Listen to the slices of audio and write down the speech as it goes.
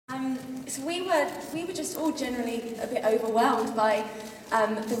so we were just all generally a bit overwhelmed by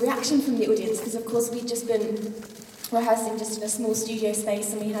the reaction from the audience, because of course we'd just been rehearsing just in a small studio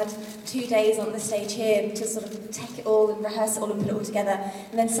space, and we had 2 days on the stage here to sort of take it all and rehearse it all and put it all together.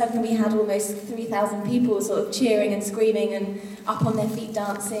 And then suddenly we had almost 3,000 people sort of cheering and screaming and up on their feet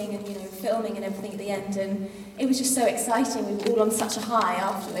dancing and, you know, filming and everything at the end. And it was just so exciting. We were all on such a high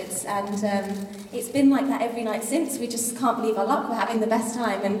afterwards, and it's been like that every night since. We just can't believe our luck. We're having the best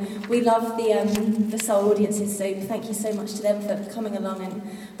time, and we love the Seoul audiences. So thank you so much to them for coming along and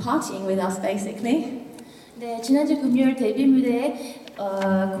partying with us, basically. 네, 지난주 금요일 데뷔 무대에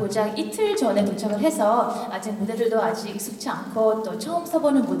고작 이틀 전에 도착을 해서 아직 무대들도 아직 익숙치 않고 또 처음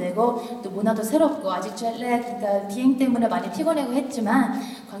서보는 무대고 또 문화도 새롭고 아직 젤렉, 그러니까 비행 때문에 많이 피곤하고 했지만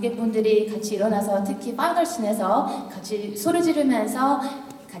관객분들이 같이 일어나서 특히 파이널 씬에서 같이 소리 지르면서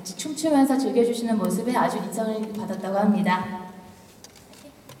같이 춤추면서 즐겨주시는 모습에 아주 인상을 받았다고 합니다.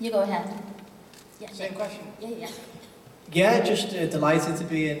 You go ahead. Yeah. Same question. Yeah. Yeah, just delighted to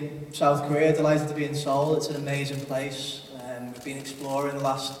be in South Korea, delighted to be in Seoul. It's an amazing place. We've been exploring the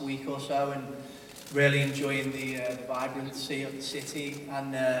last week or so and really enjoying the vibrancy of the city,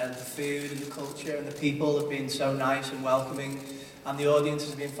 and the food and the culture, and the people have been so nice and welcoming, and the audience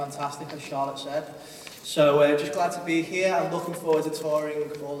has been fantastic, as Charlotte said. So just glad to be here and looking forward to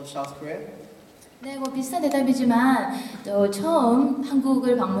touring all of South Korea. 네, 뭐 비슷한 대답이지만 또 처음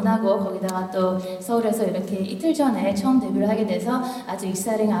한국을 방문하고 거기다가 또 서울에서 이렇게 이틀 전에 처음 데뷔를 하게 돼서 아주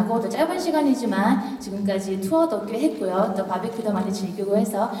익사링하고 또 짧은 시간이지만 지금까지 투어도 꽤 했고요. 또 바비큐도 많이 즐기고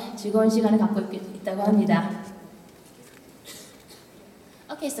해서 즐거운 시간을 갖고 있다고 합니다.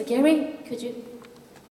 Okay, so Gary, could you?